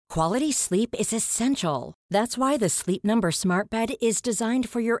Quality sleep is essential. That's why the Sleep Number Smart Bed is designed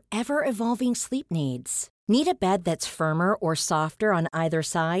for your ever-evolving sleep needs. Need a bed that's firmer or softer on either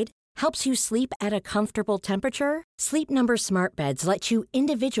side? Helps you sleep at a comfortable temperature? Sleep Number Smart Beds let you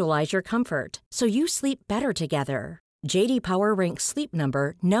individualize your comfort, so you sleep better together. J.D. Power ranks Sleep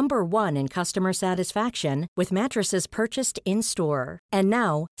Number number 1 in customer satisfaction with mattresses purchased in-store. And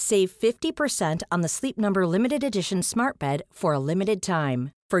now, save 50% on the Sleep Number Limited Edition Smart Bed for a limited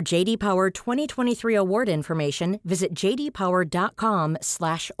time. For J.D. Power 2023 award information, visit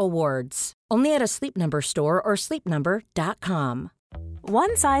jdpower.com/awards. Only at a Sleep Number store or sleepnumber.com.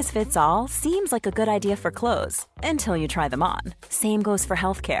 One size fits all seems like a good idea for clothes until you try them on. Same goes for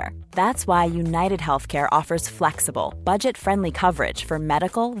healthcare. That's why United Healthcare offers flexible, budget-friendly coverage for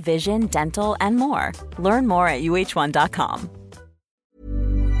medical, vision, dental, and more. Learn more at uh1.com.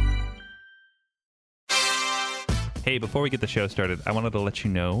 Hey, before we get the show started, I wanted to let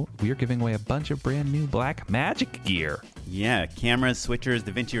you know we are giving away a bunch of brand new Blackmagic gear. Yeah, cameras, switchers,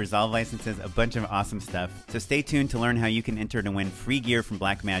 DaVinci Resolve licenses, a bunch of awesome stuff. So stay tuned to learn how you can enter to win free gear from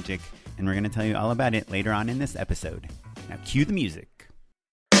Blackmagic, and we're going to tell you all about it later on in this episode. Now cue the music.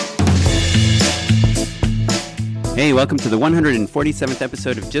 Hey, welcome to the 147th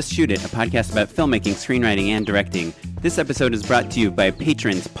episode of Just Shoot It, a podcast about filmmaking, screenwriting, and directing. This episode is brought to you by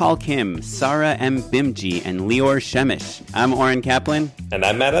patrons Paul Kim, Sarah M. Bimji, and Lior Shemish. I'm Oren Kaplan. And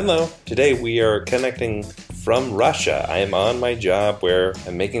I'm Matt Enlow. Today we are connecting from Russia. I am on my job where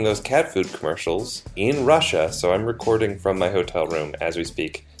I'm making those cat food commercials in Russia, so I'm recording from my hotel room as we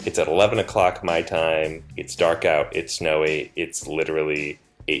speak. It's at 11 o'clock my time. It's dark out. It's snowy. It's literally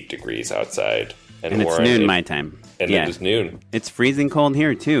 8 degrees outside. And it's noon my time. And yeah. It is noon. It's freezing cold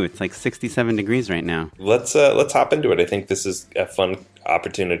here, too. It's like 67 degrees right now. Let's hop into it. I think this is a fun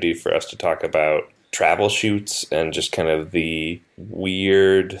opportunity for us to talk about travel shoots and just kind of the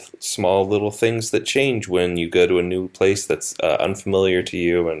weird, small little things that change when you go to a new place that's unfamiliar to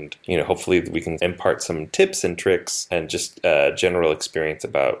you. And, hopefully we can impart some tips and tricks and just general experience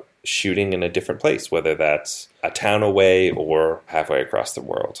about shooting in a different place, whether that's a town away or halfway across the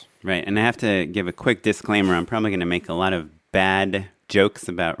world. Right, and I have to give a quick disclaimer. I'm probably going to make a lot of bad jokes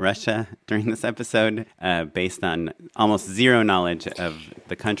about Russia during this episode based on almost zero knowledge of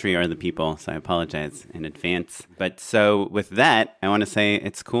the country or the people, so I apologize in advance. But so with that, I want to say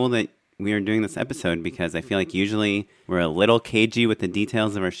it's cool that we are doing this episode because I feel like usually we're a little cagey with the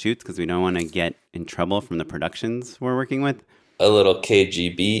details of our shoots because we don't want to get in trouble from the productions we're working with. A little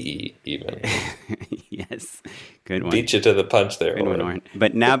KGB even. Yes, good one. Beat you to the punch there. Good one, Oren.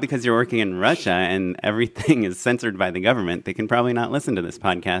 But now because you're working in Russia and everything is censored by the government, they can probably not listen to this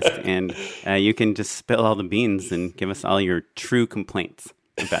podcast, and you can just spill all the beans and give us all your true complaints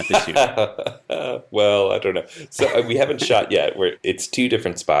about the shoot. Well, I don't know. So we haven't shot yet. It's 2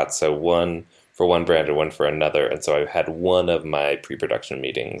 different spots, so one for one brand and one for another, and so I've had one of my pre-production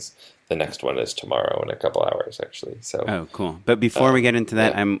meetings. The next one is tomorrow in a couple hours, actually. So. Oh, cool. But before we get into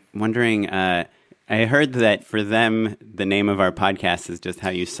that, yeah. I'm wondering, I heard that for them, the name of our podcast is just how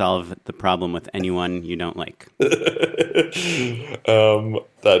you solve the problem with anyone you don't like. I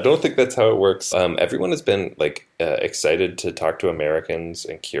don't think that's how it works. Everyone has been excited to talk to Americans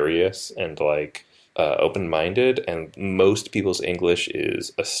and curious and open-minded, and most people's English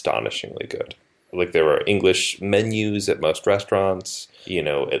is astonishingly good. There are English menus at most restaurants.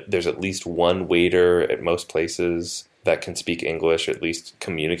 There's at least one waiter at most places that can speak English, or at least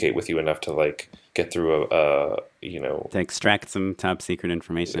communicate with you enough to get through to extract some top secret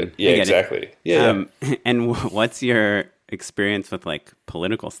information. Yeah, exactly. Yeah. And what's your experience with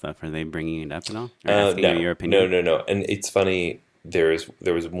political stuff? Are they bringing it up at all? Or asking you your opinion? No. And it's funny. There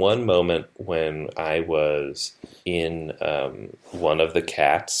was one moment when I was in one of the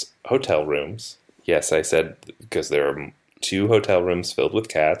cats' hotel rooms. Yes, I said because there are 2 hotel rooms filled with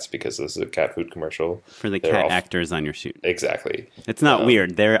cats because this is a cat food commercial. For the cat actors on your shoot. Exactly. It's not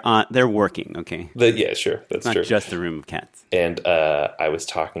weird. They're working, okay? Yeah, sure. That's it's true. Not just a room of cats. And I was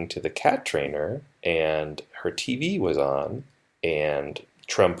talking to the cat trainer, and her TV was on, and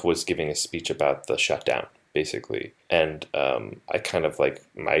Trump was giving a speech about the shutdown, basically. And I kind of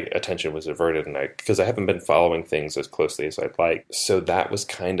my attention was averted, and because I haven't been following things as closely as I'd like. So that was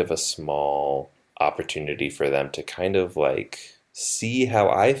kind of a small opportunity for them to kind of see how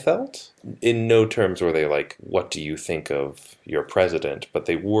I felt. In no terms were they what do you think of your president? But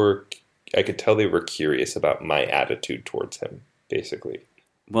I could tell they were curious about my attitude towards him, basically.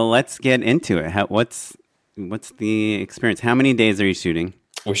 Well, let's get into it. What's the experience? How many days are you shooting?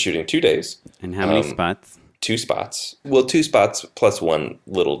 We're shooting 2 days. And how many spots? 2 spots. Well, 2 spots plus one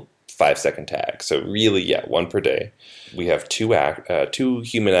little 5-second tag. So really, yeah, one per day. We have two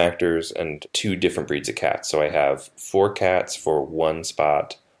human actors and 2 different breeds of cats. So I have 4 cats for one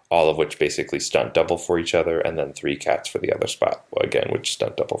spot, all of which basically stunt double for each other, and then 3 cats for the other spot, again, which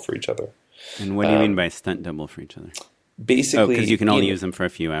stunt double for each other. And what do you mean by stunt double for each other? Basically, because you can only use them for a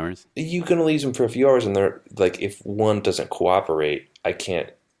few hours. You can only use them for a few hours, and they're like, if one doesn't cooperate, I can't,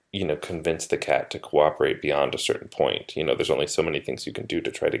 convince the cat to cooperate beyond a certain point. There's only so many things you can do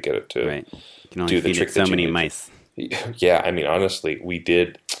to try to get it to right. You can only feed it so many mice. Yeah, I mean, honestly, we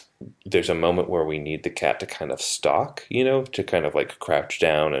did. There's a moment where we need the cat to kind of stalk, to kind of like crouch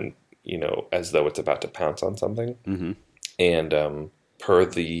down and, as though it's about to pounce on something. Mm-hmm. And per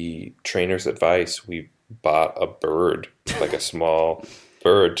the trainer's advice, we bought a bird, like a small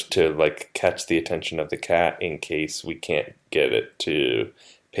bird, to like catch the attention of the cat in case we can't get it to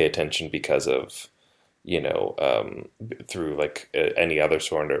pay attention because of, through like any other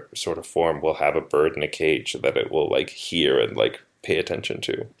sort of form. We'll have a bird in a cage that it will like hear and like pay attention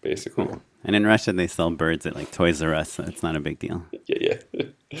to, basically. Cool. And in Russia, they sell birds at like Toys R Us, so it's not a big deal. Yeah.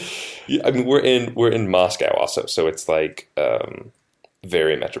 Yeah, I mean, we're in Moscow also, so it's like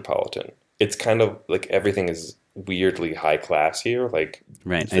very metropolitan. It's kind of like everything is weirdly high class here. Like,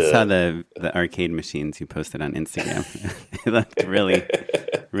 right. I saw the arcade machines you posted on Instagram. They looked really,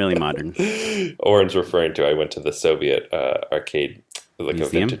 really modern. Oren's referring to, I went to the Soviet arcade, like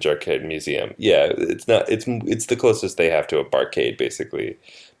museum? A vintage arcade museum. Yeah, it's the closest they have to a barcade, basically.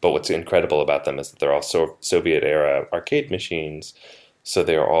 But what's incredible about them is that they're all Soviet era arcade machines, so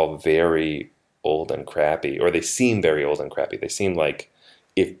they're all very old and crappy, or they seem very old and crappy. They seem like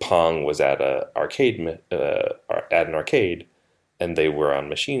if Pong was at an arcade, and they were on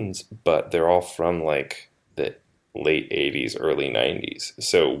machines, but they're all from like the late 80s, early 90s.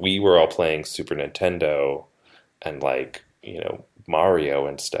 So we were all playing Super Nintendo and like, Mario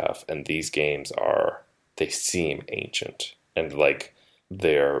and stuff. And these games they seem ancient and like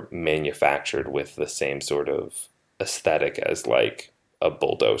they're manufactured with the same sort of aesthetic as like a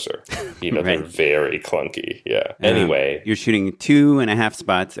bulldozer. Right. They're very clunky. Yeah. Anyway. You're shooting 2.5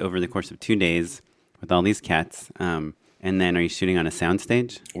 spots over the course of 2 days with all these cats. And then are you shooting on a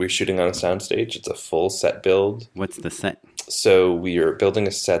soundstage? We're shooting on a soundstage. It's a full set build. What's the set? So we are building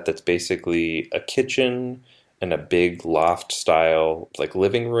a set that's basically a kitchen and a big loft style like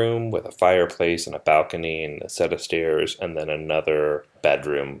living room with a fireplace and a balcony and a set of stairs, and then another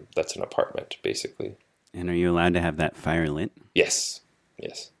bedroom that's an apartment, basically. And are you allowed to have that fire lit? Yes.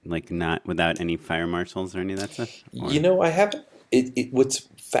 Like not without any fire marshals or any of that stuff? Or? I haven't. What's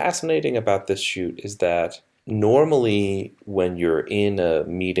fascinating about this shoot is that normally when you're in a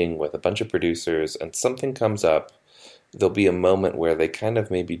meeting with a bunch of producers and something comes up, there'll be a moment where they kind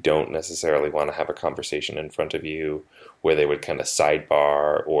of maybe don't necessarily want to have a conversation in front of you, where they would kind of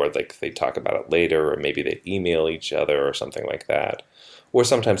sidebar, or like they talk about it later, or maybe they email each other or something like that. Or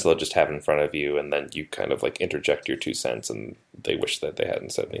sometimes they'll just have it in front of you, and then you kind of like interject your 2 cents, and they wish that they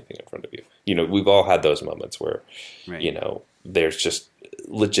hadn't said anything in front of you. We've all had those moments where, right. There's just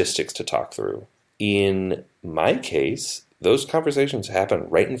logistics to talk through. In my case, those conversations happen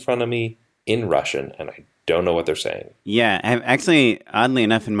right in front of me in Russian, and I don't know what they're saying. Yeah, I've actually, oddly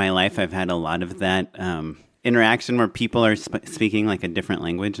enough, in my life, I've had a lot of that interaction where people are speaking like a different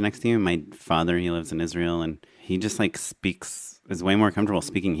language next to you. My father, he lives in Israel, and he just like is way more comfortable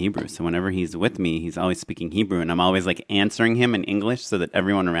speaking Hebrew. So whenever he's with me, he's always speaking Hebrew, and I'm always like answering him in English so that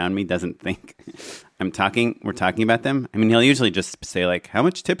everyone around me doesn't think we're talking about them. I mean, he'll usually just say like, how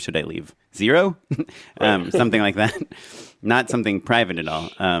much tip should I leave? 0? Something like that. Not something private at all.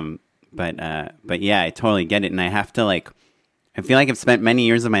 But yeah, I totally get it. And I have to I feel like I've spent many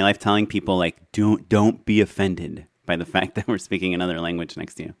years of my life telling people like, don't be offended by the fact that we're speaking another language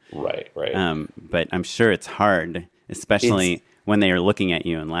next to you. Right. But I'm sure it's hard, especially when they are looking at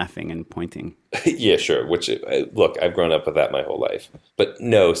you and laughing and pointing. Yeah, sure. Which, look, I've grown up with that my whole life. But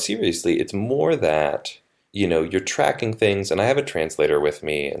no, seriously, it's more that, you're tracking things, and I have a translator with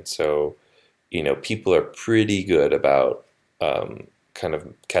me, and so, people are pretty good about kind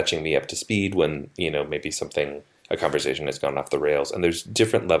of catching me up to speed when, maybe a conversation has gone off the rails. And there's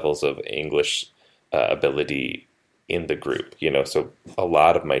different levels of English ability in the group, so a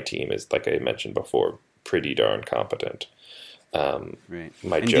lot of my team is, like I mentioned before, pretty darn competent. Right.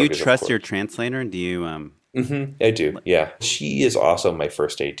 And do you trust your translator? Do you? I do. Yeah. She is also my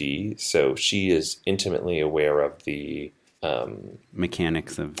first AD, so she is intimately aware of the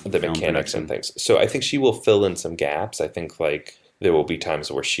mechanics of the mechanics and things. So I think she will fill in some gaps. I think there will be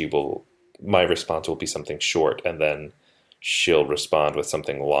times where my response will be something short, and then she'll respond with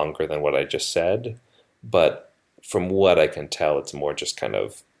something longer than what I just said. But from what I can tell, it's more just kind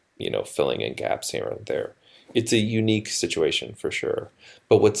of filling in gaps here and there. It's a unique situation for sure.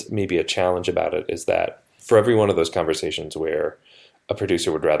 But what's maybe a challenge about it is that for every one of those conversations where a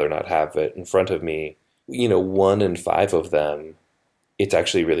producer would rather not have it in front of me, 1 in 5 of them, it's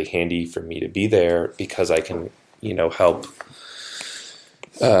actually really handy for me to be there because I can, help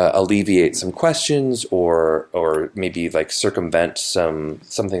alleviate some questions or maybe like circumvent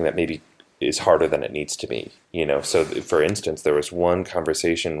something that maybe is harder than it needs to be. So for instance, there was one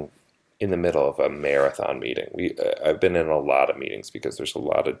conversation in the middle of a marathon meeting. I've been in a lot of meetings because there's a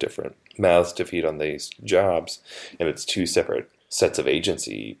lot of different mouths to feed on these jobs, and it's 2 separate sets of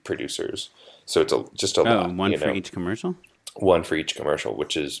agency producers. So it's just a lot. One for each commercial? One for each commercial,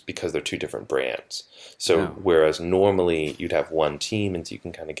 which is because they're 2 different brands. So whereas normally you'd have one team and so you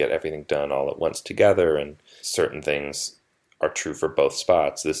can kind of get everything done all at once together, and certain things are true for both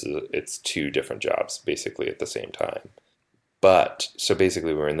spots, it's 2 different jobs basically at the same time. But so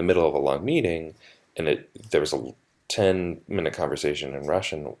basically we're in the middle of a long meeting, and there was a 10-minute conversation in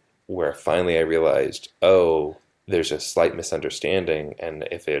Russian where finally I realized, there's a slight misunderstanding. And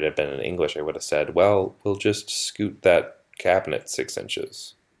if it had been in English, I would have said, well, we'll just scoot that cabinet 6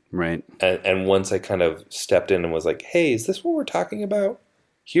 inches. Right. And once I kind of stepped in and was like, hey, is this what we're talking about?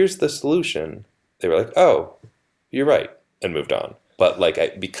 Here's the solution. They were like, oh, you're right, and moved on. But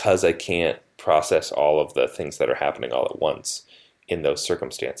because I can't process all of the things that are happening all at once in those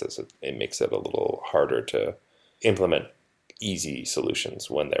circumstances, it makes it a little harder to implement easy solutions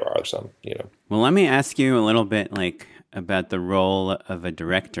when there are some, Well, let me ask you a little bit about the role of a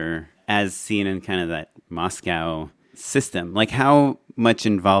director as seen in kind of that Moscow system. How much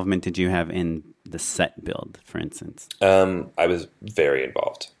involvement did you have in the set build, for instance? I was very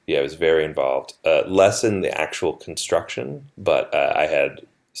involved. Yeah, I was very involved. Less in the actual construction, but I had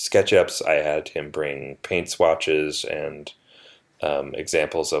SketchUps. I had him bring paint swatches and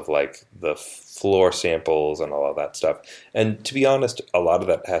examples of the floor samples and all of that stuff. And to be honest, a lot of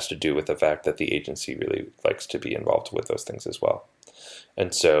that has to do with the fact that the agency really likes to be involved with those things as well.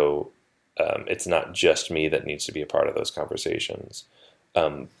 And so it's not just me that needs to be a part of those conversations,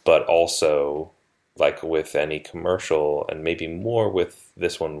 but also with any commercial, and maybe more with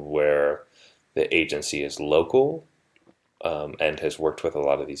this one where the agency is local and has worked with a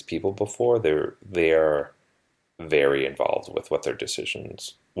lot of these people before, they are very involved with what their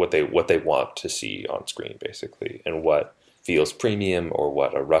decisions, what they want to see on screen, basically, and what feels premium or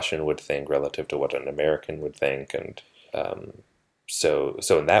what a Russian would think relative to what an American would think. And so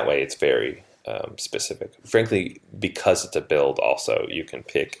in that way, it's very specific. Frankly, because it's a build also, you can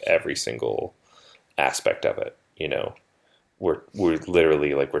pick every single aspect of it. We're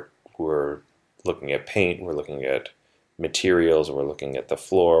literally we're looking at paint, we're looking at materials, we're looking at the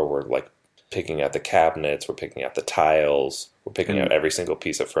floor, we're picking out the cabinets, we're picking out the tiles, we're picking out every single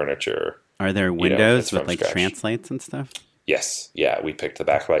piece of furniture. Are there windows with translates and stuff? Yes. Yeah, we picked the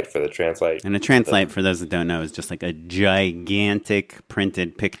backlight for the translite. And a translite, for those that don't know, is just a gigantic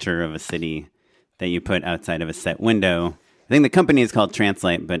printed picture of a city that you put outside of a set window. I think the company is called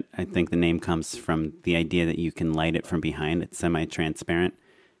Translite, but I think the name comes from the idea that you can light it from behind. It's semi-transparent.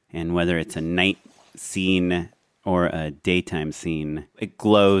 And whether it's a night scene or a daytime scene, it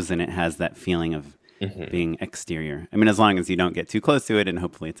glows and it has that feeling of being exterior. I mean, as long as you don't get too close to it, and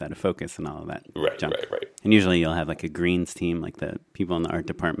hopefully it's out of focus and all of that junk. Right. And usually you'll have a greens team, the people in the art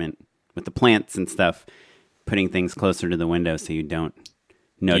department with the plants and stuff, putting things closer to the window so you don't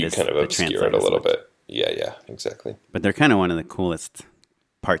notice. You kind of obscure it a little bit. Yeah, exactly. But they're kind of one of the coolest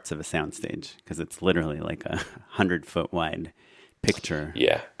parts of a soundstage because it's literally a 100-foot wide picture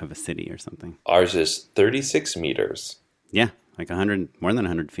of a city or something. Ours is 36 meters. Yeah, more than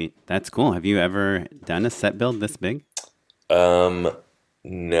 100 feet. That's cool. Have you ever done a set build this big? Not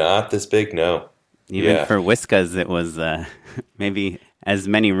this big, no. Even for Whiskas, it was maybe as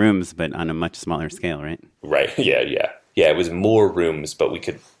many rooms, but on a much smaller scale, right? Right, yeah. Yeah, it was more rooms, but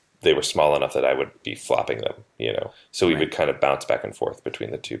they were small enough that I would be flopping them, So we would kind of bounce back and forth between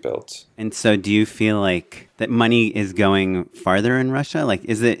the 2 builds. And so do you feel like that money is going farther in Russia?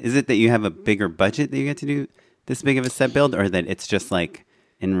 Is it that you have a bigger budget that you get to do this big of a set build, or that it's just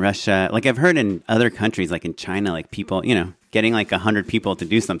in Russia? I've heard in other countries, in China, people, getting 100 people to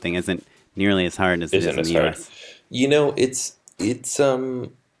do something isn't nearly as hard as it is in the US. It's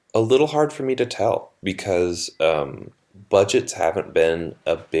a little hard for me to tell because budgets haven't been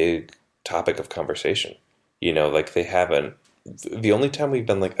a big topic of conversation. They haven't. The only time we've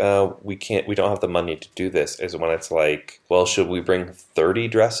been we don't have the money to do this is when it's well, should we bring 30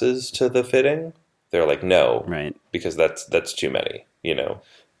 dresses to the fitting? They're like, no, right, because that's too many,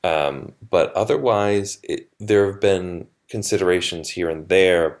 But otherwise, there have been considerations here and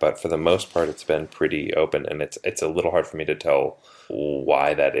there, but for the most part, it's been pretty open, and it's a little hard for me to tell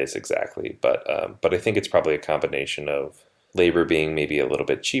why that is exactly. But I think it's probably a combination of labor being maybe a little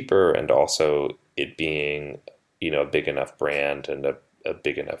bit cheaper, and also it being, a big enough brand and a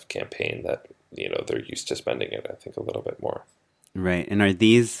big enough campaign that, they're used to spending it, I think, a little bit more. Right. And are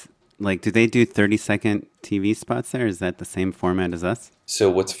these, do they do 30-second TV spots there? Is that the same format as us? So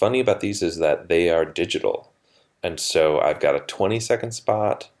what's funny about these is that they are digital. And so I've got a 20-second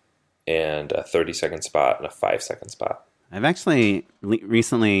spot and a 30-second spot and a 5-second spot. I've actually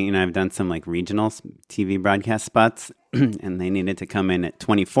recently, I've done some regional TV broadcast spots, and they needed to come in at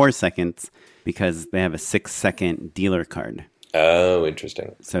 24 seconds because they have a 6-second dealer card. Oh,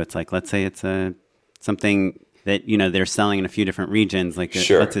 interesting. So it's let's say it's something that, they're selling in a few different regions.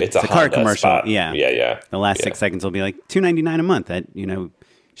 Sure, it's a car commercial. Spot. Yeah. Yeah. The last 6 seconds will be $2.99 a month at,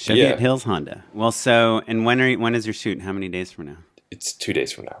 Chevy at Hills Honda. Well, so, and when is your shoot? How many days from now? It's 2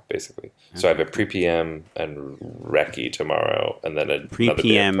 days from now, basically. Okay. So I have a pre-PM and recce tomorrow, and then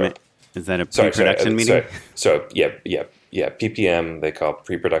pre-PM. Is that a pre-production meeting? So yeah. PPM they call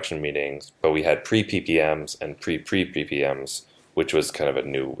pre-production meetings, but we had pre-PPMs and pre-PPMs, which was kind of a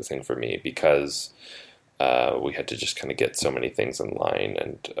new thing for me because we had to just kind of get so many things in line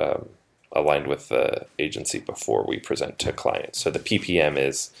and aligned with the agency before we present to clients. So the PPM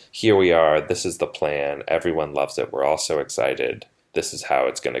is, here we are, this is the plan, everyone loves it, we're all so excited, this is how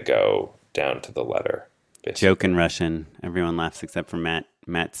it's going to go down to the letter. Basically. Joke in Russian, everyone laughs except for Matt.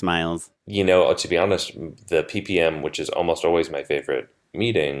 Matt smiles. To be honest, the PPM, which is almost always my favorite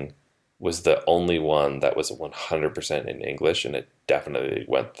meeting, was the only one that was 100% in English, and it definitely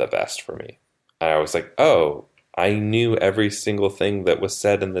went the best for me. And I was like, oh, I knew every single thing that was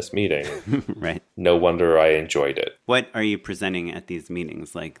said in this meeting. Right. No wonder I enjoyed it. What are you presenting at these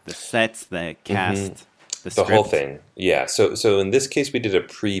meetings? The sets, the cast, the script? The whole thing. Yeah. So in this case, we did a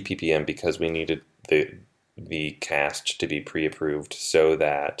pre-PPM because we needed the cast to be pre-approved so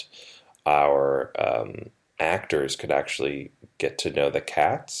that our actors could actually get to know the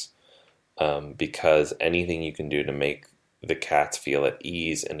cats, because anything you can do to make the cats feel at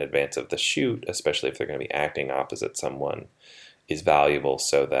ease in advance of the shoot, especially if they're going to be acting opposite someone, is valuable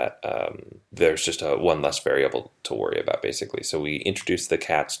so that there's just one less variable to worry about, basically. So we introduced the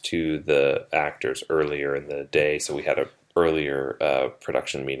cats to the actors earlier in the day, so we had a earlier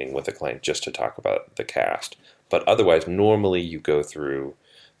production meeting with the client just to talk about the cast. But otherwise, normally you go through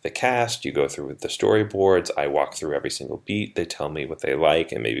the cast, you go through the storyboards, I walk through every single beat, they tell me what they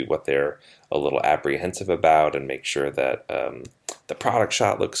like and maybe what they're a little apprehensive about, and make sure that the product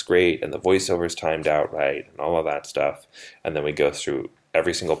shot looks great and the voiceover's timed out right and all of that stuff. And then we go through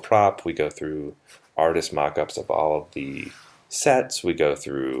every single prop, we go through artist mock-ups of all of the sets, we go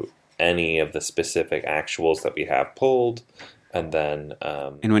through any of the specific actuals that we have pulled, and then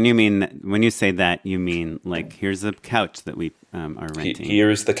and when you say that, you mean here's a couch that we are renting.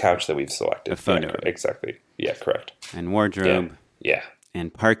 Here's the couch that we've selected. A photo. Yeah, exactly. Yeah, correct. And wardrobe. Yeah.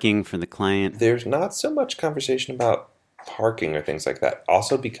 And parking for the client. There's not so much conversation about parking or things like that.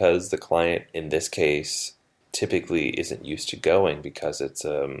 Also because the client in this case typically isn't used to going, because it's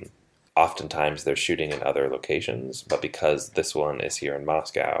oftentimes they're shooting in other locations, but because this one is here in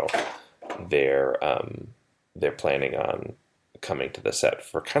Moscow, they're planning on coming to the set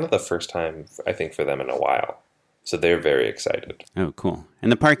for kind of the first time, I think, for them in a while. So they're very excited. Oh, cool.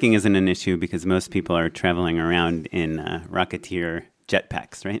 And the parking isn't an issue because most people are traveling around in Rocketeer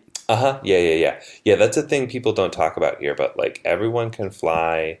jetpacks, right? Uh-huh. Yeah. Yeah, that's a thing people don't talk about here, but everyone can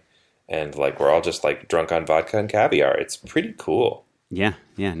fly, and we're all just drunk on vodka and caviar. It's pretty cool. Yeah.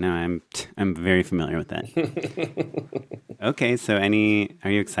 No, I'm very familiar with that. Okay, so are you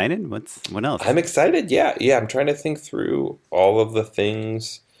excited? What else? I'm excited. Yeah. I'm trying to think through all of the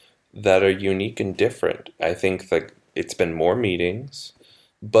things that are unique and different. I think it's been more meetings,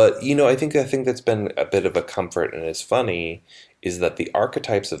 but I think the thing that's been a bit of a comfort and is funny is that the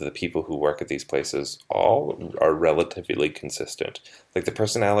archetypes of the people who work at these places all are relatively consistent. The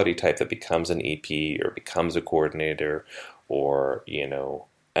personality type that becomes an EP or becomes a coordinator or,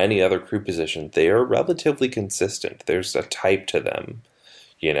 any other crew position, they are relatively consistent. There's a type to them,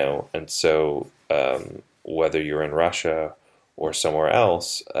 and so whether you're in Russia or somewhere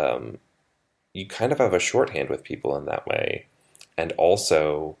else, you kind of have a shorthand with people in that way. And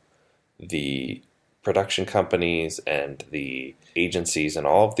also the production companies and the agencies and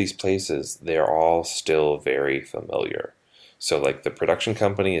all of these places, they're all still very familiar. So the production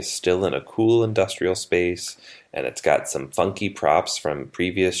company is still in a cool industrial space, and it's got some funky props from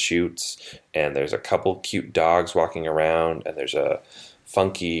previous shoots, and there's a couple cute dogs walking around, and there's a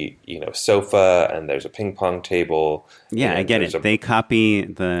funky, sofa, and there's a ping pong table. Yeah, I get it. They copy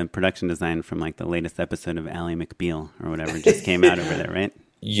the production design from like the latest episode of Ally McBeal or whatever just came out over there, right?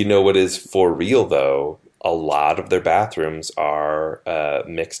 You know what is for real, though? A lot of their bathrooms are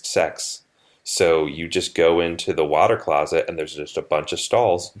mixed sex. So you just go into the water closet and there's just a bunch of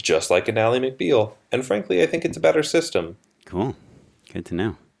stalls, just like in Ally McBeal. And frankly, I think it's a better system. Cool. Good to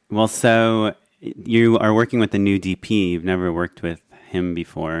know. Well, so you are working with the new DP. You've never worked with him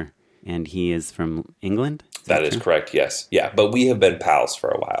before, and he is from England? That is correct, yes. Yeah, but we have been pals for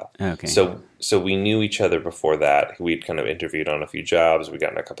a while. Okay. So we knew each other before that. We'd kind of interviewed on a few jobs. We'd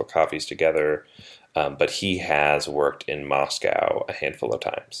gotten a couple of coffees together. But he has worked in Moscow a handful of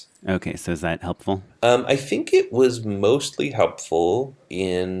times. Okay, so is that helpful? I think it was mostly helpful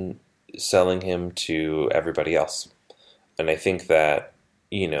in selling him to everybody else. And I think that,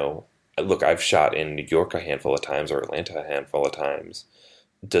 look, I've shot in New York a handful of times or Atlanta a handful of times.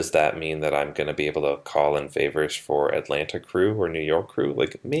 Does that mean that I'm going to be able to call in favors for Atlanta crew or New York crew?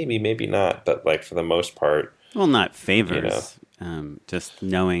 Like, maybe, maybe not. But, like, for the most part... Well, not favors. Just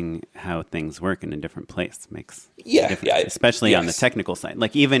knowing how things work in a different place makes a difference, especially on the technical side.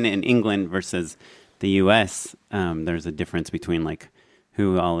 Like, even in England versus the U.S., there's a difference between, like,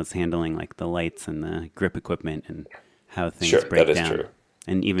 who all is handling, like, the lights and the grip equipment and how things break down. Sure, that is true.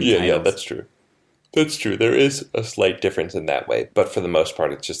 And even titles. Yeah, that's true. That's true. There is a slight difference in that way. But for the most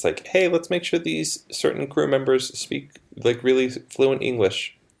part, it's just like, hey, let's make sure these certain crew members speak like really fluent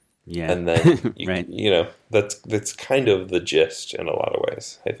English. Yeah. And then, right. That's kind of the gist in a lot of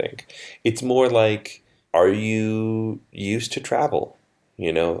ways, I think. It's more like, are you used to travel?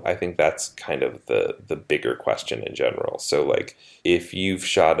 I think that's kind of the bigger question in general. So, like, if you've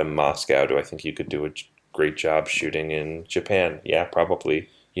shot in Moscow, do I think you could do a great job shooting in Japan? Yeah, probably.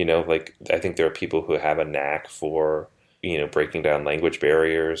 I think there are people who have a knack for, breaking down language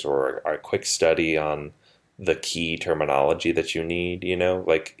barriers or a quick study on the key terminology that you need,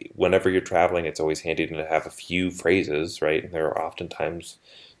 like whenever you're traveling, it's always handy to have a few phrases, right? And there are oftentimes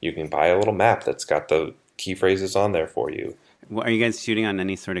you can buy a little map that's got the key phrases on there for you. Well, are you guys shooting on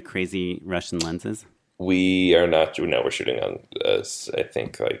any sort of crazy Russian lenses? We are not. No, we're shooting on, I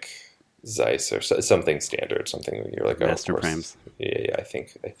think, like Zeiss or something standard, something you're like, Master Primes. Yeah, I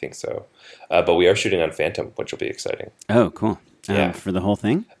think so. But we are shooting on Phantom, which will be exciting. Oh, cool. For the whole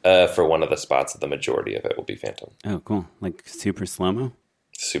thing? For one of the spots, the majority of it will be Phantom. Oh, cool. Like super slow-mo?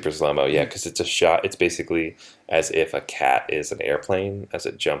 Super slow-mo, yeah, because it's a shot. It's basically as if a cat is an airplane as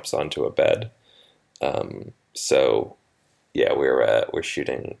it jumps onto a bed. So, yeah, we're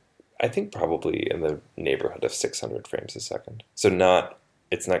shooting, I think, probably in the neighborhood of 600 frames a second. So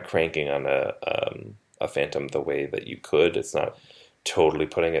it's not cranking on a Phantom the way that you could. It's not totally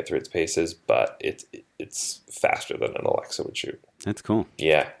putting it through its paces, but it's faster than an Alexa would shoot. That's cool.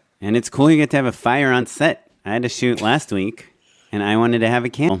 Yeah. And it's cool you get to have a fire on set. I had to shoot last week, and I wanted to have a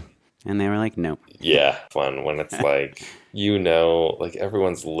candle, and they were like, no. Yeah, fun when it's like, like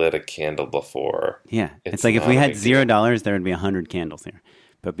everyone's lit a candle before. Yeah, it's like if we had $0, there would be 100 candles here.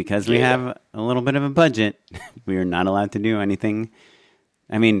 But because we have a little bit of a budget, we are not allowed to do anything.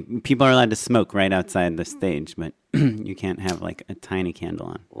 I mean, people are allowed to smoke right outside the stage, but you can't have like a tiny candle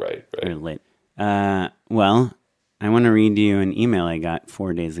on. Right. Or lit. Well, I want to read you an email I got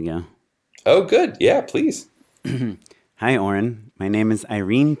 4 days ago. Oh, good. Yeah, please. Hi, Oren. My name is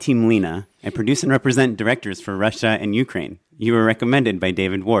Irene Timlina. I produce and represent directors for Russia and Ukraine. You were recommended by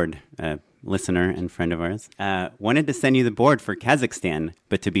David Ward, a listener and friend of ours. Wanted to send you the board for Kazakhstan,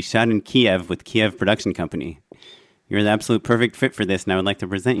 but to be shot in Kiev with Kiev Production Company. You're the absolute perfect fit for this, and I would like to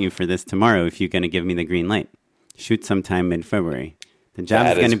present you for this tomorrow if you're going to give me the green light. Shoot sometime mid-February. The job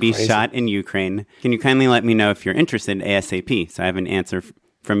is going to be shot in Ukraine. Can you kindly let me know if you're interested ASAP, so I have an answer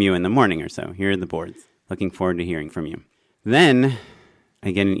from you in the morning or so. Here are the boards. Looking forward to hearing from you. Then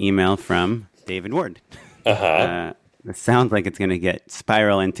I get an email from David Ward. Uh-huh. It sounds like it's going to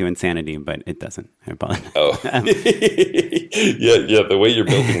spiral into insanity, but it doesn't. I apologize. Oh. Yeah, the way you're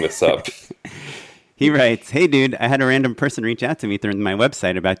building this up. He writes, hey, dude, I had a random person reach out to me through my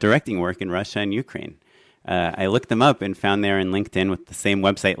website about directing work in Russia and Ukraine. I looked them up and found they're in LinkedIn with the same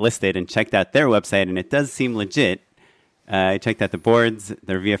website listed and checked out their website, and it does seem legit. I checked out the boards,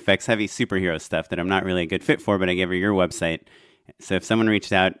 their VFX-heavy superhero stuff that I'm not really a good fit for, but I gave her your website. So if someone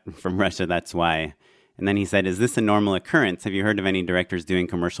reached out from Russia, that's why. And then he said, is this a normal occurrence? Have you heard of any directors doing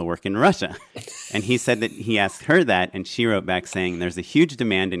commercial work in Russia? And he said that he asked her that, and she wrote back saying, there's a huge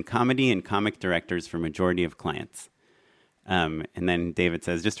demand in comedy and comic directors for majority of clients. And then David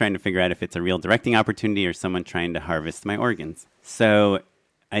says, just trying to figure out if it's a real directing opportunity or someone trying to harvest my organs. So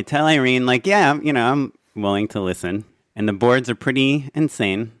I tell Irene, like, yeah, I'm willing to listen. And the boards are pretty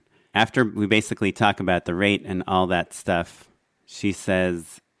insane. After we basically talk about the rate and all that stuff, she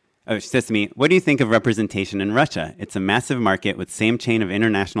says to me, what do you think of representation in Russia? It's a massive market with same chain of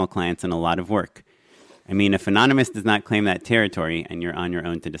international clients and a lot of work. I mean, if Anonymous does not claim that territory and you're on your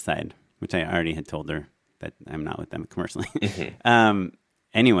own to decide, which I already had told her that I'm not with them commercially.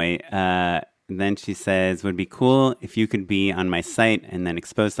 Anyway, then she says, would be cool if you could be on my site and then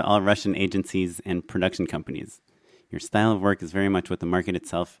exposed to all Russian agencies and production companies. Your style of work is very much what the market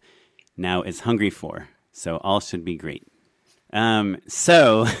itself now is hungry for. So all should be great.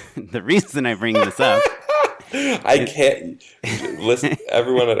 So the reason I bring this up... I can't... Listen,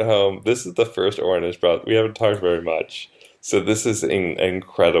 everyone at home, this is the first Orange Brought. We haven't talked very much. So this is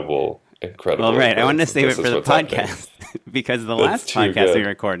incredible. Well, right. I wanted to save it for the podcast because the last podcast we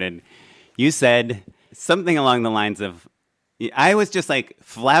recorded, you said something along the lines of, I was just like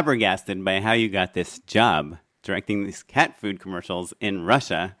flabbergasted by how you got this job directing these cat food commercials in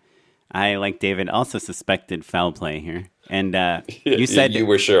Russia. I, like David, also suspected foul play here. And you said... You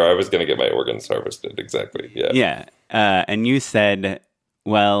were sure I was going to get my organs harvested. Exactly. Yeah. Yeah. And you said,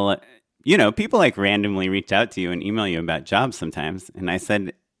 well, you know, people like randomly reach out to you and email you about jobs sometimes. And I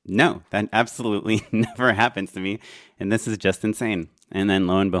said, no, that absolutely never happens to me. And this is just insane. And then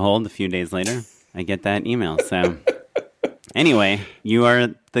lo and behold, a few days later, I get that email. So anyway, you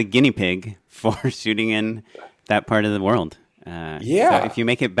are the guinea pig for shooting in that part of the world. Yeah. So if you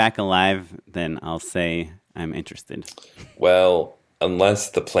make it back alive, then I'll say I'm interested. Well, unless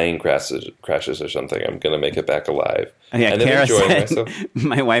the plane crashes or something, I'm going to make it back alive. Oh, yeah, and Kara then said,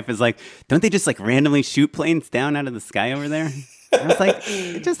 my wife is like, don't they just like randomly shoot planes down out of the sky over there? I was like,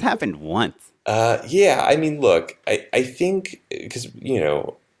 it just happened once. Yeah, I mean, look, I think, because, you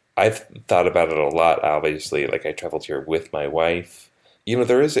know, I've thought about it a lot, obviously. Like, I traveled here with my wife. You know,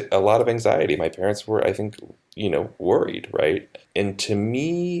 there is a lot of anxiety. My parents were, I think, you know, worried, right? And to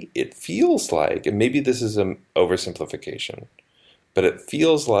me, it feels like, and maybe this is an oversimplification, but it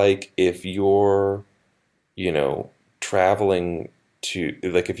feels like if you're, you know, traveling to,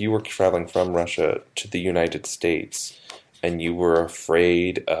 like if you were traveling from Russia to the United States and you were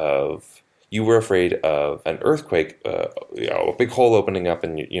afraid of an earthquake, you know, a big hole opening up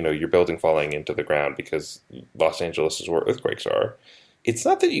and, you know, your building falling into the ground because Los Angeles is where earthquakes are. It's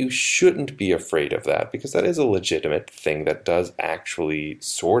not that you shouldn't be afraid of that, because that is a legitimate thing that does actually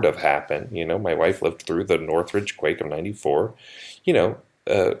sort of happen. You know, my wife lived through the Northridge quake of 94. You know,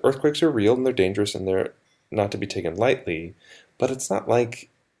 earthquakes are real and they're dangerous and they're not to be taken lightly, but it's not like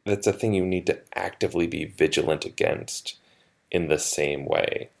that's a thing you need to actively be vigilant against in the same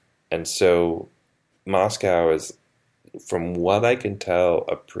way. And so Moscow is, from what I can tell,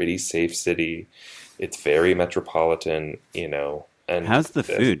 a pretty safe city. It's very metropolitan, you know. And how's the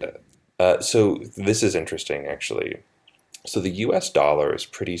food? So this is interesting, actually. So the U.S. dollar is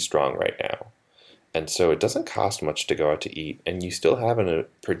pretty strong right now. And so it doesn't cost much to go out to eat. And you still have a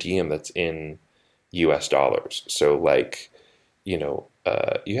per diem that's in U.S. dollars. So, like, you know,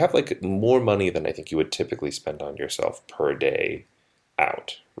 you have, like, more money than I think you would typically spend on yourself per day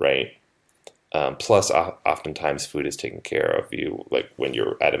out, right? Plus, oftentimes food is taken care of you, like when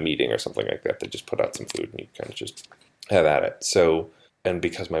you're at a meeting or something like that. They just put out some food and you kind of just have at it. So, and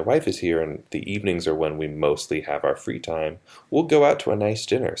because my wife is here and the evenings are when we mostly have our free time, we'll go out to a nice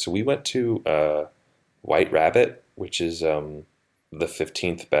dinner. So we went to White Rabbit, which is the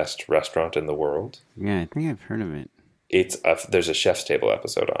 15th best restaurant in the world. Yeah, I think I've heard of it. There's a Chef's Table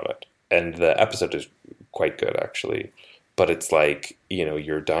episode on it. And the episode is quite good, actually. But it's like, you know,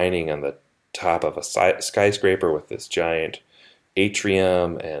 you're dining on the top of a skyscraper with this giant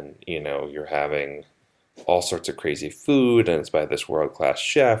atrium and, you know, you're having all sorts of crazy food and it's by this world-class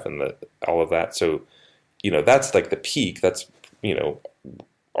chef and all of that. So, you know, that's like the peak. That's, you know,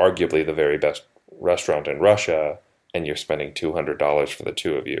 arguably the very best restaurant in Russia, and you're spending $200 for the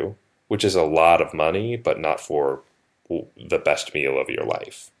two of you, which is a lot of money, but not for the best meal of your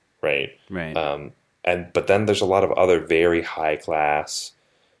life, right? Right. But then there's a lot of other very high class.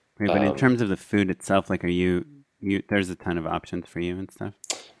 Right, but in terms of the food itself, like, are you there's a ton of options for you and stuff.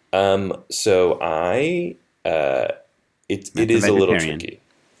 So it is a little tricky.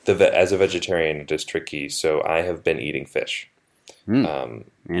 As a vegetarian, it is tricky. So I have been eating fish. And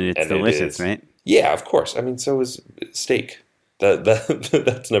it's delicious, right? Yeah, of course. I mean, so is steak.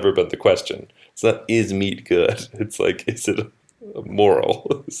 That's never been the question. It's not, is meat good? It's like, is it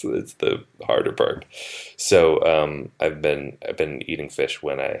moral? So it's the harder part. So I've been eating fish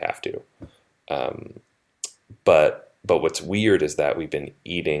when I have to. But what's weird is that we've been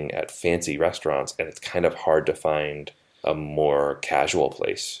eating at fancy restaurants, and it's kind of hard to find a more casual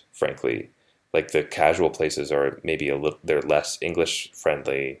place, frankly. Like the casual places are maybe they're less English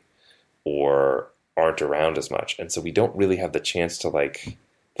friendly or aren't around as much. And so we don't really have the chance to like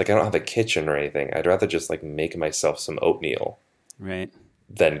I don't have a kitchen or anything. I'd rather just like make myself some oatmeal Right.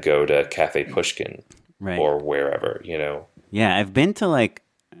 than go to Cafe Pushkin Right. or wherever, you know. Yeah, I've been to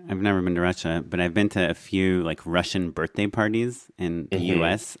I've never been to Russia, but I've been to a few like Russian birthday parties in the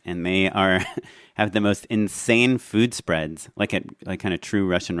US, and they have the most insane food spreads, like at like kind of true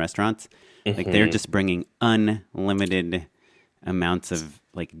Russian restaurants. Like they're just bringing unlimited amounts of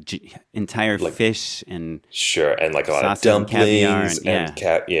like entire fish and Sure, and like a lot of sausage and caviar dumplings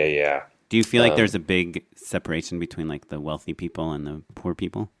and yeah. Do you feel like there's a big separation between like the wealthy people and the poor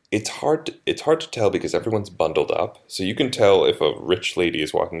people? It's hard to tell because everyone's bundled up. So you can tell if a rich lady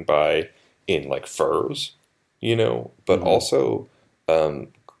is walking by in like furs, you know, but also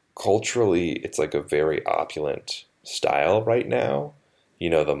culturally it's like a very opulent style right now. You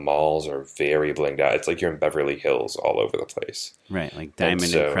know, the malls are very blinged out. It's like you're in Beverly Hills all over the place. Right, like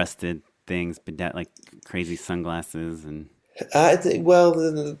diamond encrusted things, but like crazy sunglasses and not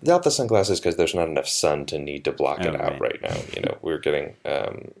the sunglasses because there's not enough sun to need to block it out right now. You know, we're getting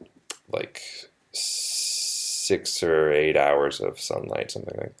like 6 or 8 hours of sunlight,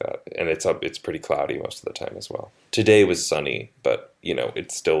 something like that, and it's pretty cloudy most of the time as well. Today was sunny, but you know,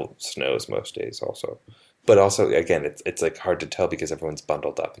 it still snows most days also. But also, again, it's like hard to tell because everyone's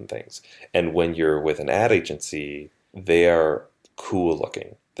bundled up and things. And when you're with an ad agency, they are cool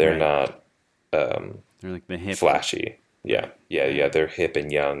looking. They're not they're like the hip flashy. Yeah. They're hip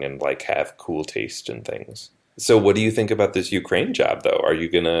and young and like have cool taste and things. So what do you think about this Ukraine job, though? Are you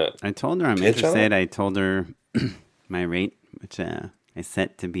gonna? I told her I'm interested. I told her my rate, which I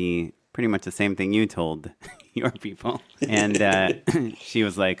set to be pretty much the same thing you told your people, and she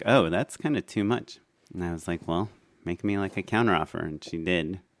was like, "Oh, that's kind of too much." And I was like, "Well, make me like a counteroffer," and she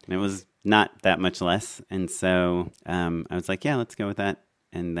did. And it was not that much less, and so I was like, "Yeah, let's go with that."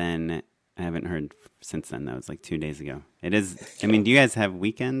 And then I haven't heard since then. That was like 2 days ago. It is. I mean, do you guys have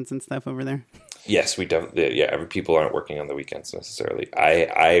weekends and stuff over there? Yes, we definitely. Yeah, people aren't working on the weekends necessarily.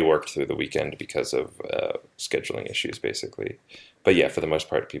 I worked through the weekend because of scheduling issues, basically. But yeah, for the most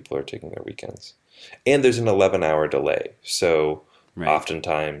part, people are taking their weekends. And there's an 11-hour delay, so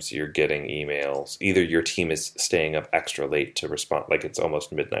oftentimes you're getting emails. Either your team is staying up extra late to respond, like it's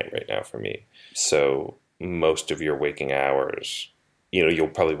almost midnight right now for me. So most of your waking hours, you know, you'll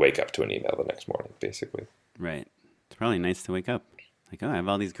probably wake up to an email the next morning, basically. Right. It's probably nice to wake up. Like, oh, I have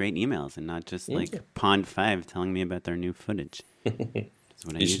all these great emails and not just like Pond 5 telling me about their new footage.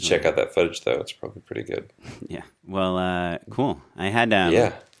 You should check out that footage, though. It's probably pretty good. Yeah. Well, cool. I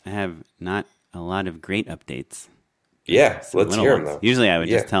have not a lot of great updates. Yeah, let's hear them, though. Usually I would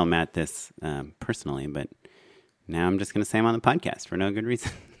just tell Matt this personally, but now I'm just going to say I'm on the podcast for no good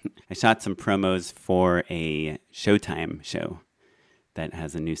reason. I shot some promos for a Showtime show that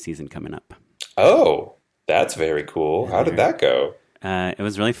has a new season coming up. Oh, that's very cool. How did that go? It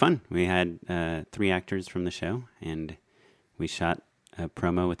was really fun. We had 3 actors from the show, and we shot a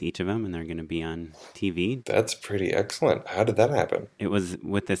promo with each of them, and they're going to be on TV. That's pretty excellent. How did that happen? It was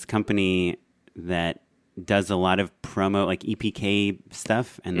with this company that does a lot of promo, like EPK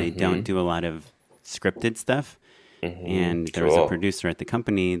stuff, and they don't do a lot of scripted stuff. And there was a producer at the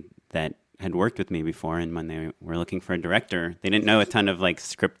company that had worked with me before, and when they were looking for a director, they didn't know a ton of like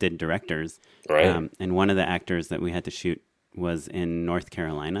scripted directors. Right. And one of the actors that we had to shoot was in North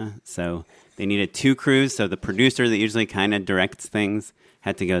Carolina, so they needed 2 crews. So the producer that usually kind of directs things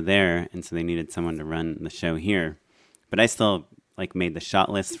had to go there, and so they needed someone to run the show here. But I still like made the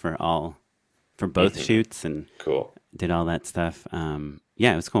shot list for both shoots and did all that stuff.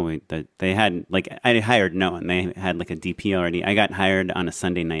 Yeah, it was cool. They had like I hired no one. They had like a DP already. I got hired on a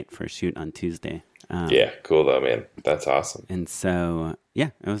Sunday night for a shoot on Tuesday. Yeah, cool though, man. That's awesome. And so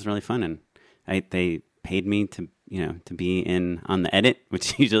yeah, it was really fun, and they paid me to be in on the edit,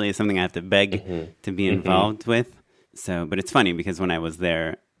 which usually is something I have to beg to be involved with. So, but it's funny because when I was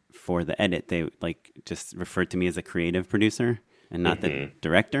there for the edit, they like just referred to me as a creative producer and not the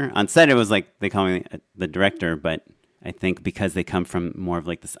director. On set, it was like they call me the director, but I think because they come from more of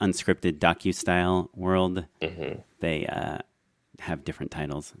like this unscripted docu-style world, they have different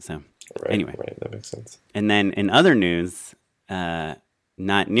titles. So anyway, that makes sense. And then in other news,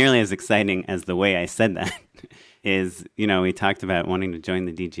 not nearly as exciting as the way I said that is, we talked about wanting to join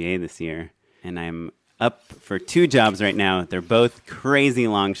the DGA this year, and I'm up for 2 jobs right now. They're both crazy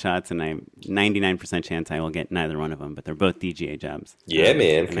long shots, and I'm 99% chance I will get neither one of them, but they're both DGA jobs. Yeah,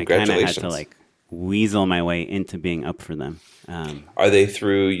 man. Congratulations. I kind of had to like weasel my way into being up for them. Are they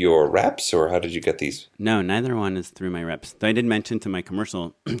through your reps, or how did you get these? No, neither one is through my reps. Though I did mention to my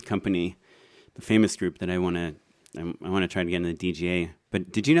commercial company famous group that I want to try to get in the DGA.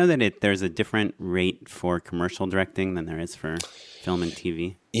 But did you know that there's a different rate for commercial directing than there is for film and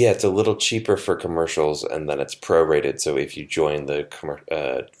TV? Yeah, it's a little cheaper for commercials, and then it's prorated. So if you join the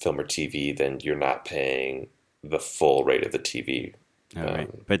film or TV, then you're not paying the full rate of the TV. Oh,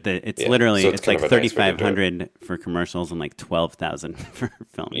 right. But it's like $3,500 for commercials and like $12,000 for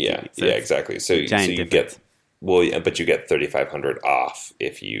film. And TV. So exactly. So you get but you get $3,500 off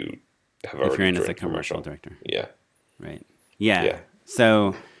if you have already. If you're in as a commercial director. Yeah. Right. Yeah.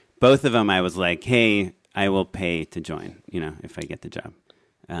 So both of them, I was like, hey, I will pay to join. If I get the job.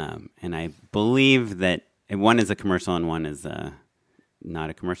 And I believe that one is a commercial and one is not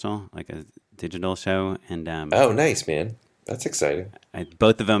a commercial, like a digital show. And oh, nice, man. That's exciting.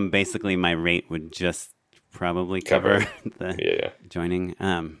 Both of them, basically, my rate would just probably cover the joining.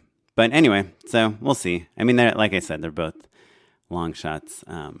 But anyway, so we'll see. I mean, like I said, they're both long shots.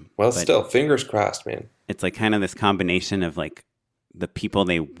 Well, still, fingers crossed, man. It's like kind of this combination of like the people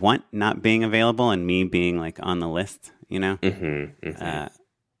they want not being available and me being like on the list,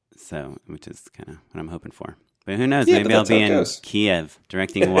 So, which is kind of what I'm hoping for. But who knows? Maybe I'll be in Kiev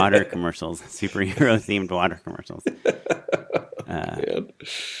directing water commercials, superhero-themed water commercials.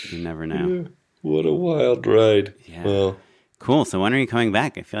 You never know. What a wild ride. Yeah. Well, cool. So when are you coming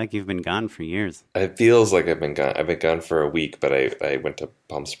back? I feel like you've been gone for years. It feels like I've been gone. I've been gone for a week, but I went to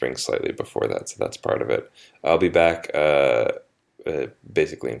Palm Springs slightly before that, so that's part of it. I'll be back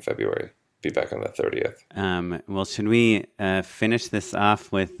basically in February. Be back on the 30th. Well, should we finish this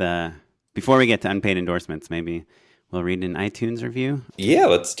off with... before we get to unpaid endorsements, maybe we'll read an iTunes review? Yeah,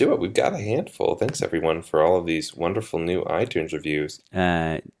 let's do it. We've got a handful. Thanks, everyone, for all of these wonderful new iTunes reviews.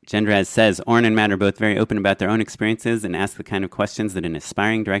 Gendraz says, Oren and Matt are both very open about their own experiences and ask the kind of questions that an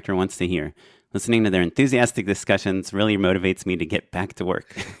aspiring director wants to hear. Listening to their enthusiastic discussions really motivates me to get back to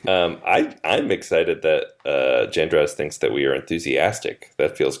work. I'm excited that Gendraz thinks that we are enthusiastic.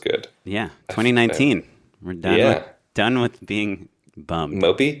 That feels good. Yeah, 2019. We're done. Yeah. Done with being... bummed.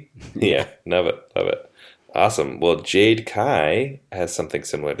 Mopey? Yeah, love it. Awesome. Well, Jade Kai has something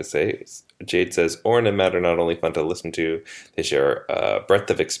similar to say. Jade says, Oren and Matt are not only fun to listen to, they share a breadth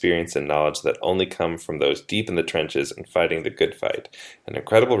of experience and knowledge that only come from those deep in the trenches and fighting the good fight. An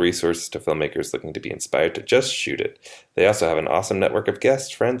incredible resource to filmmakers looking to be inspired to just shoot it. They also have an awesome network of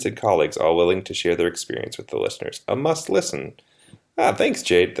guests, friends, and colleagues all willing to share their experience with the listeners. A must listen. Thanks,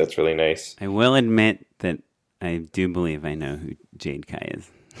 Jade. That's really nice. I will admit that I do believe I know who Jade Kai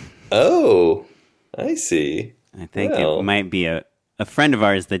is. Oh, I see. I think it might be a friend of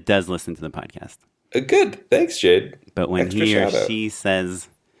ours that does listen to the podcast. Good. Thanks, Jade. But when he or she says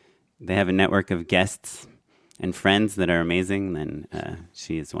they have a network of guests and friends that are amazing, then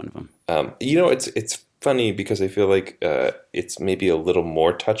she is one of them. It's funny because I feel like it's maybe a little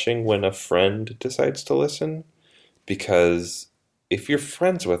more touching when a friend decides to listen, because if you're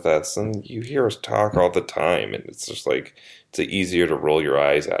friends with us and you hear us talk all the time, and it's just like, it's easier to roll your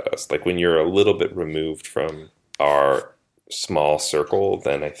eyes at us. Like when you're a little bit removed from our small circle,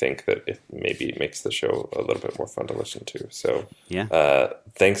 then I think that it makes the show a little bit more fun to listen to. So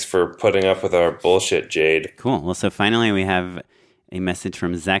thanks for putting up with our bullshit, Jade. Cool. Well, so finally we have a message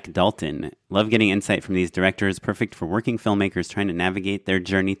from Zach Dalton. Love getting insight from these directors. Perfect for working filmmakers trying to navigate their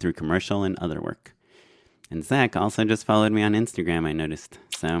journey through commercial and other work. And Zach also just followed me on Instagram, I noticed.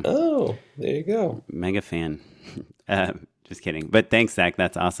 So, there you go. Mega fan. Just kidding. But thanks, Zach.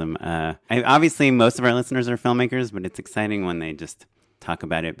 That's awesome. Obviously, most of our listeners are filmmakers, but it's exciting when they just talk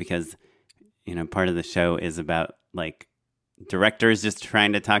about it because, part of the show is about like directors just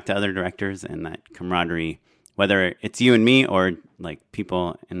trying to talk to other directors, and that camaraderie, whether it's you and me or like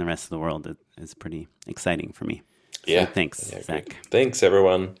people in the rest of the world, is pretty exciting for me. Yeah. So thanks, Zach. Great. Thanks,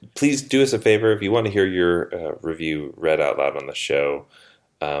 everyone. Please do us a favor. If you want to hear your review read out loud on the show,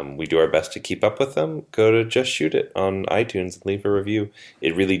 we do our best to keep up with them. Go to Just Shoot It on iTunes and leave a review.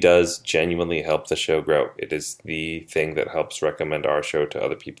 It really does genuinely help the show grow. It is the thing that helps recommend our show to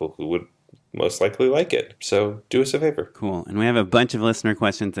other people who would most likely like it. So do us a favor. Cool. And we have a bunch of listener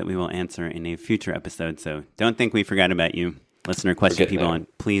questions that we will answer in a future episode. So don't think we forgot about you, listener question people. And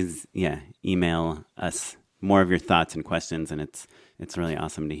please, email us more of your thoughts and questions, and it's really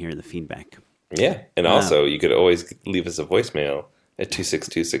awesome to hear the feedback. Yeah, and also you could always leave us a voicemail at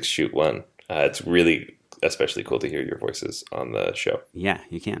 2626-SHOOT-1. It's really especially cool to hear your voices on the show. Yeah,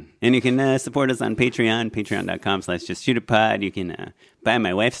 you can. And you can support us on Patreon, patreon.com/justshootitpod. You can buy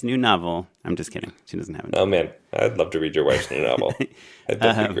my wife's new novel. I'm just kidding. She doesn't have it. Oh, man. I'd love to read your wife's new novel.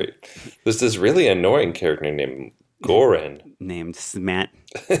 That'd be great. There's this really annoying character named Goran. named Smat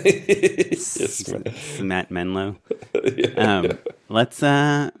Yes, man. Smat Menlo. Yeah. Let's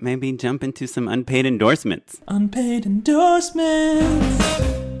maybe jump into some unpaid endorsements. Unpaid endorsements.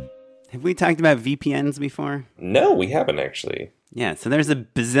 Have we talked about VPNs before? No, we haven't actually. Yeah, so there's a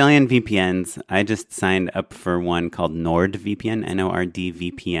bazillion VPNs. I just signed up for one called NordVPN,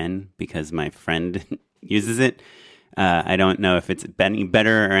 NORD-VPN, because my friend uses it. I don't know if it's any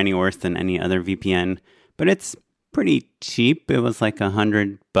better or any worse than any other VPN, but it's pretty cheap. It was like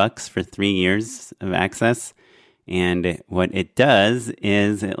 $100 for 3 years of access. And what it does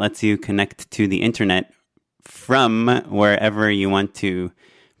is it lets you connect to the internet from wherever you want to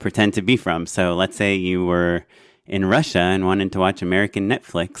pretend to be from. So let's say you were in Russia and wanted to watch American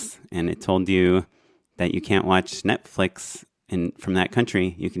Netflix, and it told you that you can't watch Netflix from that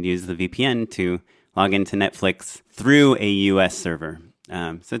country. You can use the VPN to log into Netflix through a US server.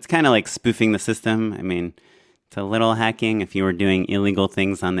 So it's kind of like spoofing the system. I mean, it's a little hacking. If you were doing illegal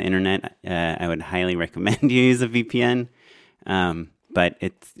things on the internet, I would highly recommend you use a VPN. But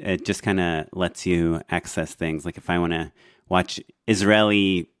it just kind of lets you access things. Like if I want to watch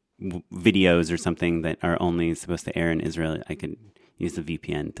Israeli videos or something that are only supposed to air in Israel, I could use the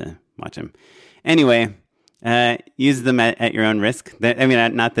VPN to watch them. Anyway, use them at your own risk. I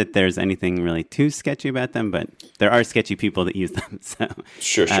mean, not that there's anything really too sketchy about them, but there are sketchy people that use them. So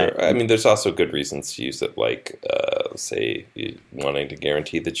Sure. I mean, there's also good reasons to use it, like, say, wanting to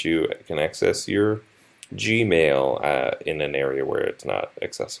guarantee that you can access your Gmail in an area where it's not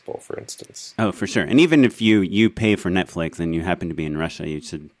accessible, for instance. Oh, for sure. And even if you pay for Netflix and you happen to be in Russia, you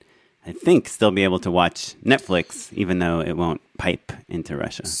should, I think, still be able to watch Netflix, even though it won't pipe into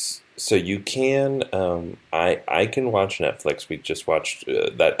Russia. So you can, I can watch Netflix. We just watched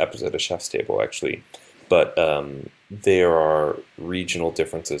that episode of Chef's Table, actually. But there are regional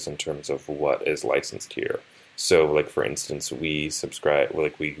differences in terms of what is licensed here. So, like, for instance, we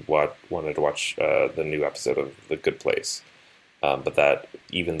wanted to watch the new episode of The Good Place. But that,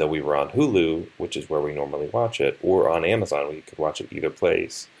 even though we were on Hulu, which is where we normally watch it, or on Amazon, we could watch it either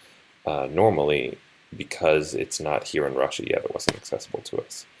place normally, because it's not here in Russia yet. It wasn't accessible to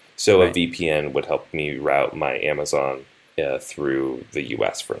us. So Right. a VPN would help me route my Amazon through the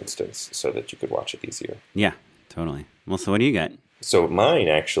US, for instance, so that you could watch it easier. Yeah, totally. Well, so what do you got? So mine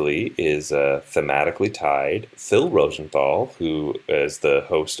actually is thematically tied. Phil Rosenthal, who is the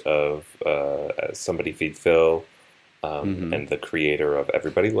host of Somebody Feed Phil, and the creator of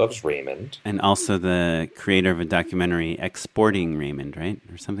Everybody Loves Raymond. And also the creator of a documentary, Exporting Raymond, right?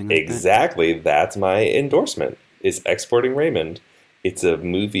 Or something like that? Exactly. That's my endorsement, is Exporting Raymond. It's a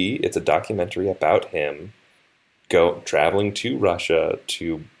movie, it's a documentary about him traveling to Russia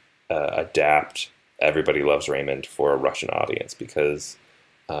to adapt Everybody Loves Raymond for a Russian audience, because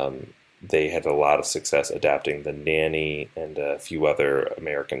they had a lot of success adapting The Nanny and a few other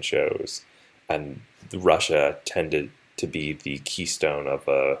American shows. And Russia tended to be the keystone of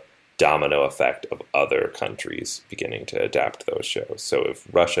a domino effect of other countries beginning to adapt those shows. So if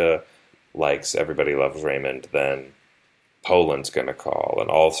Russia likes Everybody Loves Raymond, then Poland's going to call, and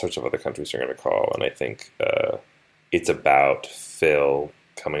all sorts of other countries are going to call. And I think it's about Phil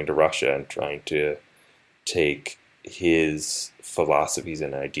coming to Russia and trying to take his philosophies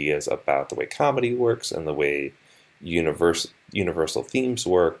and ideas about the way comedy works and the way universal themes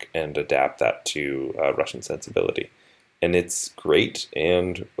work, and adapt that to Russian sensibility. And it's great,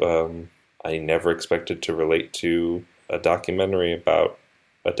 and I never expected to relate to a documentary about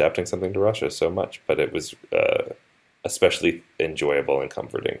adapting something to Russia so much, but it was especially enjoyable and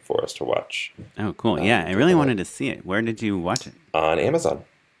comforting for us to watch. Oh, cool. Yeah, I really wanted to see it. Where did you watch it? On Amazon.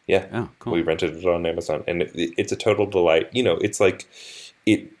 Yeah. Oh, cool. We rented it on Amazon, and it's a total delight. You know, it's like,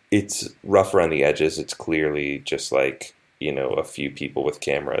 it's rough around the edges. It's clearly just like, you know, a few people with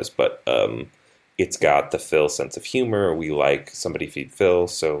cameras, but it's got the Phil sense of humor. We like Somebody Feed Phil,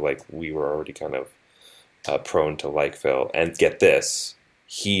 so like we were already kind of prone to like Phil. And get this,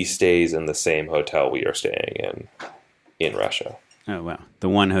 he stays in the same hotel we are staying in Russia. Oh, wow. The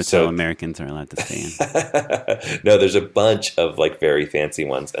one hotel Americans are allowed to stay in. No, there's a bunch of like very fancy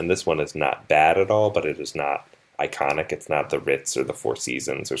ones, and this one is not bad at all, but it is not iconic. It's not the Ritz or the Four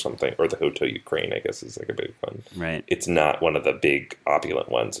Seasons or something, or the Hotel Ukraine, I guess, is like a big one. Right. It's not one of the big opulent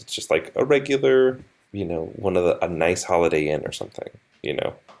ones. It's just like a regular, you know, a nice Holiday Inn or something, you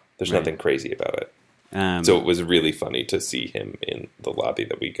know. There's nothing crazy about it. So it was really funny to see him in the lobby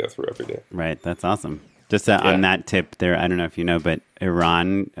that we go through every day. Right. That's awesome. Just on that tip there, I don't know if you know, but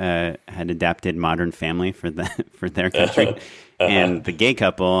Iran had adapted Modern Family for their country. And the gay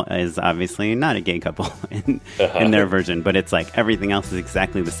couple is obviously not a gay couple in their version, but it's like everything else is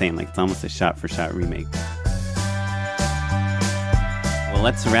exactly the same. Like it's almost a shot-for-shot remake.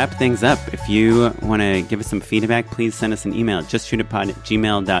 Well, let's wrap things up. If you want to give us some feedback, please send us an email at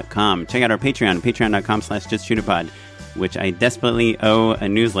justshootitpod@gmail.com. Check out our Patreon, patreon.com/justshootitpod, which I desperately owe a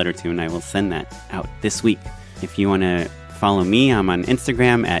newsletter to, and I will send that out this week. If you want to follow me, I'm on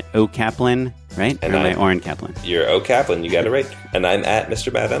Instagram at okaplan, right? And or am I Oren Kaplan? You're O Kaplan, you got it right. And I'm at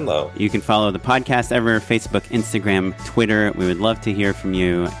Mr. Matt Enlow. You can follow the podcast ever, Facebook, Instagram, Twitter. We would love to hear from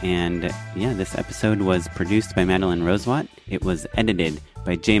you. And yeah, this episode was produced by Madeline Rosewatt. It was edited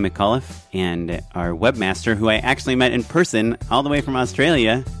by Jay McAuliffe, and our webmaster, who I actually met in person all the way from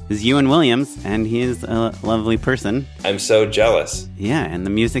Australia, is Ewan Williams, and he is a lovely person. I'm so jealous. Yeah, and the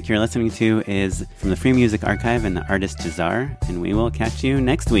music you're listening to is from the Free Music Archive and the artist Jazar, and we will catch you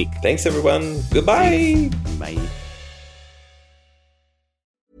next week. Thanks, everyone. Goodbye. Bye.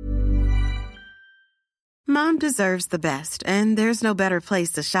 Mom deserves the best, and there's no better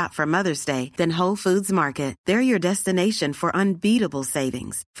place to shop for Mother's Day than Whole Foods Market. They're your destination for unbeatable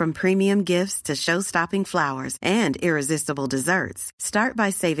savings, from premium gifts to show-stopping flowers and irresistible desserts. Start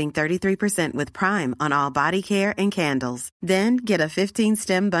by saving 33% with Prime on all body care and candles. Then get a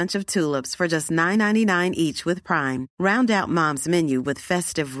 15-stem bunch of tulips for just $9.99 each with Prime. Round out Mom's menu with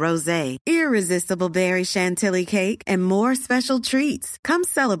festive rosé, irresistible berry chantilly cake, and more special treats. Come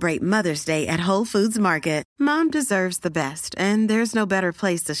celebrate Mother's Day at Whole Foods Market. Mom deserves the best, and there's no better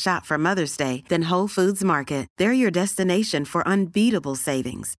place to shop for Mother's Day than Whole Foods Market. They're your destination for unbeatable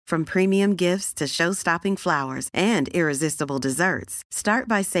savings, from premium gifts to show-stopping flowers and irresistible desserts. Start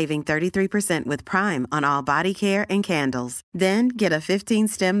by saving 33% with Prime on all body care and candles. Then get a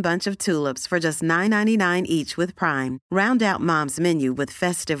 15-stem bunch of tulips for just $9.99 each with Prime. Round out Mom's menu with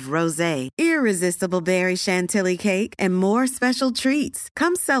festive rosé, irresistible berry chantilly cake, and more special treats.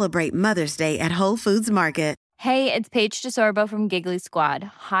 Come celebrate Mother's Day at Whole Foods Market. Hey, it's Paige DeSorbo from Giggly Squad.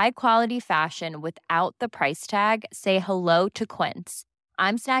 High quality fashion without the price tag. Say hello to Quince.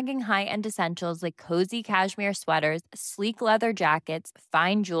 I'm snagging high-end essentials like cozy cashmere sweaters, sleek leather jackets,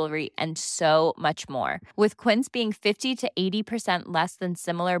 fine jewelry, and so much more. With Quince being 50 to 80% less than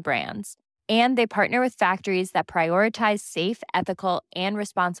similar brands. And they partner with factories that prioritize safe, ethical, and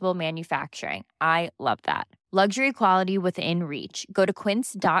responsible manufacturing. I love that. Luxury quality within reach. Go to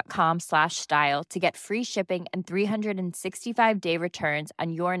quince.com/style to get free shipping and 365-day returns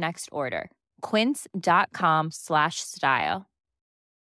on your next order. Quince.com/style.